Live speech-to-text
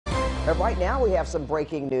And right now we have some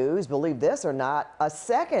breaking news. Believe this or not, a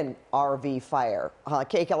second RV fire.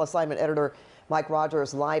 KCAL assignment editor Mike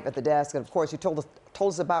Rogers live at the desk. And of course, you told us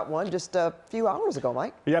about one just a few hours ago,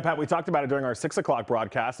 Mike. Yeah, Pat, we talked about it during our 6 o'clock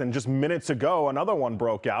broadcast, and just minutes ago, another one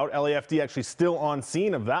broke out. LAFD actually still on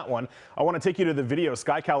scene of that one. I want to take you to the video,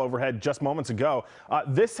 KCAL overhead just moments ago.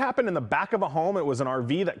 This happened in the back of a home. It was an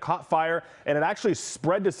RV that caught fire, and it actually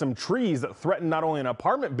spread to some trees that threatened not only an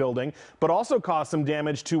apartment building, but also caused some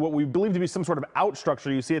damage to what we believe to be some sort of out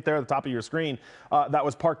structure. You see it there at the top of your screen that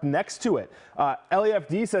was parked next to it.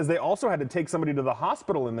 LAFD says they also had to take somebody to the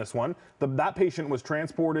hospital in this one. That patient was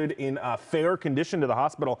transported in fair condition to the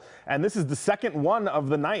hospital, and this is the second one of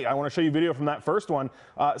the night. I want to show you video from that first one.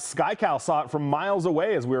 KCAL saw it from miles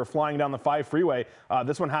away as we were flying down the 5 freeway.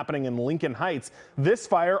 This one happening in Lincoln Heights. This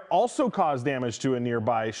fire also caused damage to a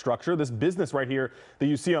nearby structure, this business right here that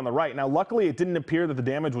you see on the right. Now, luckily, it didn't appear that the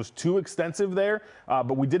damage was too extensive there,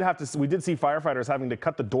 but we did see firefighters having to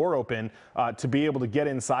cut the door open to be able to get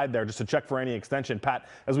inside there just to check for any extension. Pat,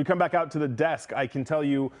 as we come back out to the desk, I can tell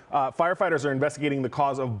you firefighters are investigating the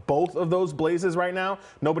cause of both of those blazes right now.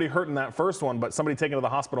 Nobody hurt in that first one, but somebody taken to the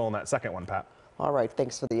hospital in that second one, Pat. All right,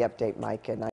 thanks for the update, Mike. And